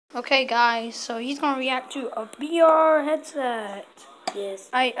Okay, guys, so he's gonna react to a VR headset. Yes.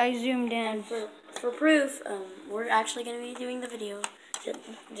 I zoomed in. And for proof, we're actually gonna be doing the video,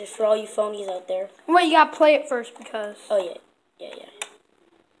 just for all you phonies out there. Well, you gotta play it first because. Oh yeah.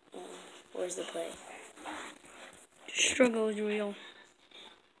 Where's the play? Struggle is real.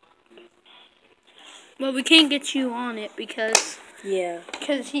 Well, we can't get you on it because. Yeah.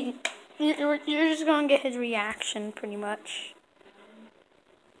 Because you're just gonna get his reaction pretty much.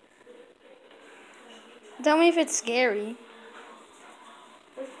 Tell me if it's scary.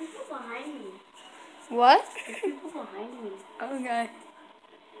 There's people behind me. What? There's people behind me. Okay.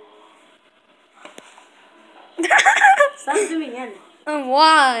 Stop zooming in.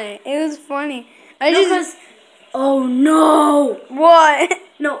 Why? It was funny. Oh no! What?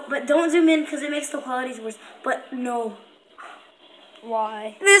 No, but don't zoom in because it makes the quality worse. But no.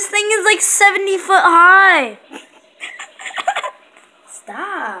 Why? This thing is like 70 foot high.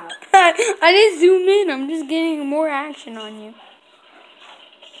 Stop. I didn't zoom in. I'm just getting more action on you.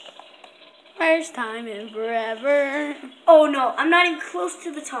 First time in forever. Oh no, I'm not even close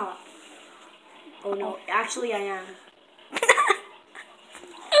to the top. Oh no, actually I am.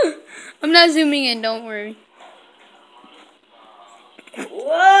 I'm not zooming in, don't worry.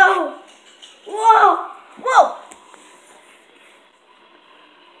 Whoa! Whoa! Whoa!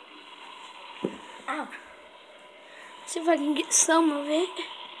 Ow. See if I can get some of it.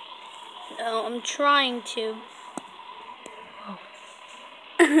 No, I'm trying to.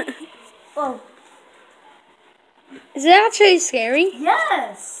 Whoa. Is it actually scary?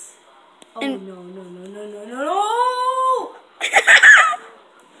 Yes! Oh And- no, no, no, no, no, no, no!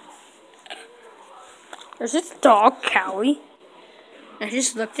 There's this dog, Callie. I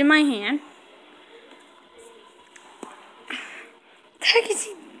just looked in my hand. The heck is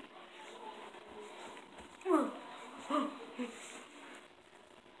he?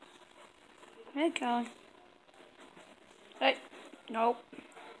 Hey, Callie. Hey, nope.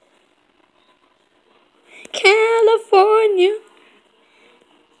 California.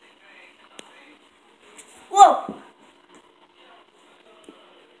 Whoa!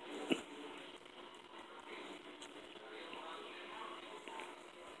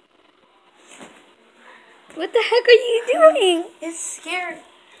 What the heck are you doing? It's scary.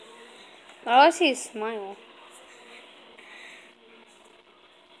 All I see is smile.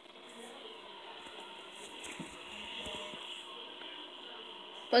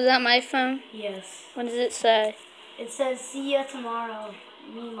 Was that my phone? Yes. What does it say? It says, see ya tomorrow,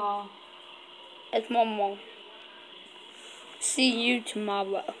 Meemaw. It's Momo. See you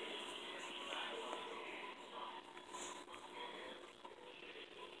tomorrow.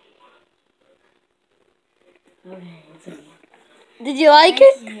 Okay, Did you like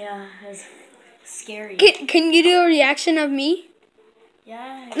it? yeah, it's scary. Can you do a reaction of me?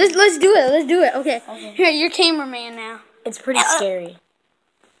 Yeah. Let's do it. Let's do it. Okay. Okay. Here, you're cameraman now. It's pretty scary.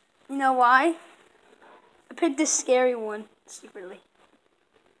 You know why? I picked this scary one secretly.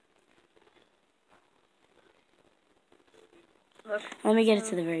 Look. Let me get it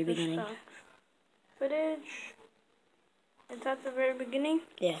to the very beginning. Footage. Is that the very beginning?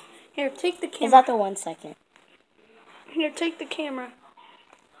 Yeah. Here, take the camera. Is that the 1 second? Here, take the camera.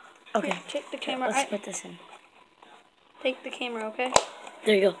 Okay. Here, take the camera. Let's put this in. Take the camera, okay?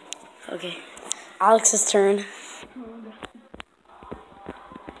 There you go. Okay. Alex's turn.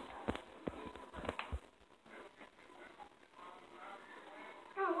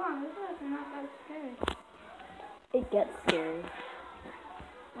 Oh wow, this is actually not that scary. It gets scary.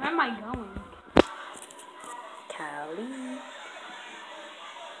 Where am I going? Callie.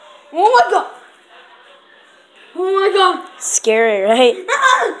 Oh my god! Oh my god! Scary, right?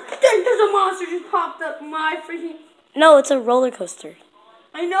 There's a monster just popped up. My freaking. No, it's a roller coaster.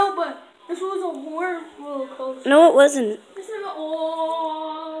 I know, but this was a horror roller coaster. No, it wasn't. This is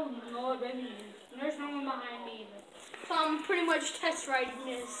oh no, baby. There's no one behind me either. So I'm pretty much test riding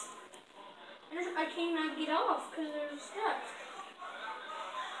this. And I cannot get off because there's steps.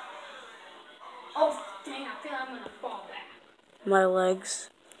 Oh dang! I feel like I'm gonna fall back. My legs.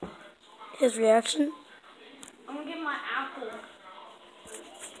 His reaction? I'm gonna get my apple.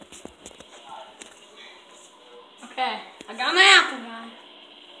 Okay, I got my apple, guys.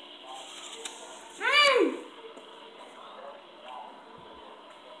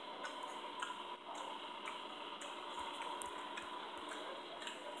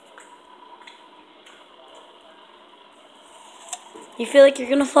 You feel like you're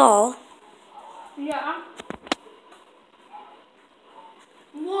gonna fall? Yeah.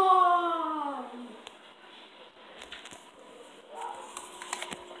 Whoa!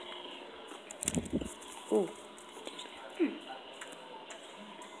 Ooh.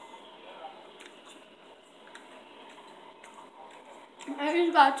 I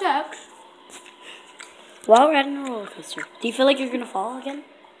just got a text. While we're riding a roller coaster, do you feel like you're gonna fall again?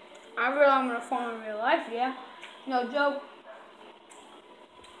 I realize I'm gonna fall in real life, yeah. No joke.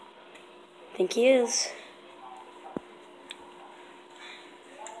 I think he is.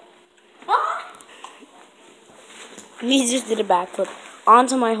 Ah! He just did a backflip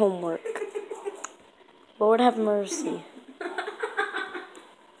onto my homework. Lord have mercy.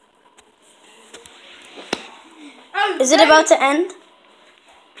 Is it about to end?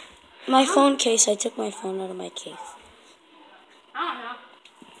 My phone case. I took my phone out of my case. I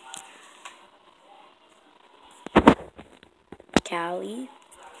don't know. Callie.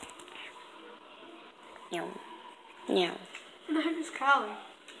 Meow. Meow. The heck is Callie?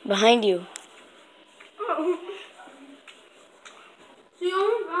 Behind you. Oh. See,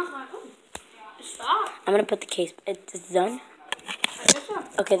 oh my God, stop. I'm gonna put the case. It's done? I guess so.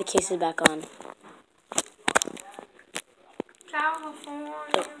 Okay, the case is back on. California.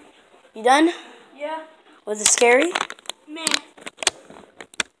 You done? Yeah. Was it scary? Man.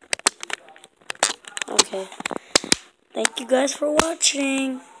 Okay. Thank you guys for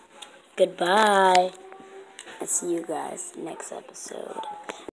watching. Goodbye. I'll see you guys next episode.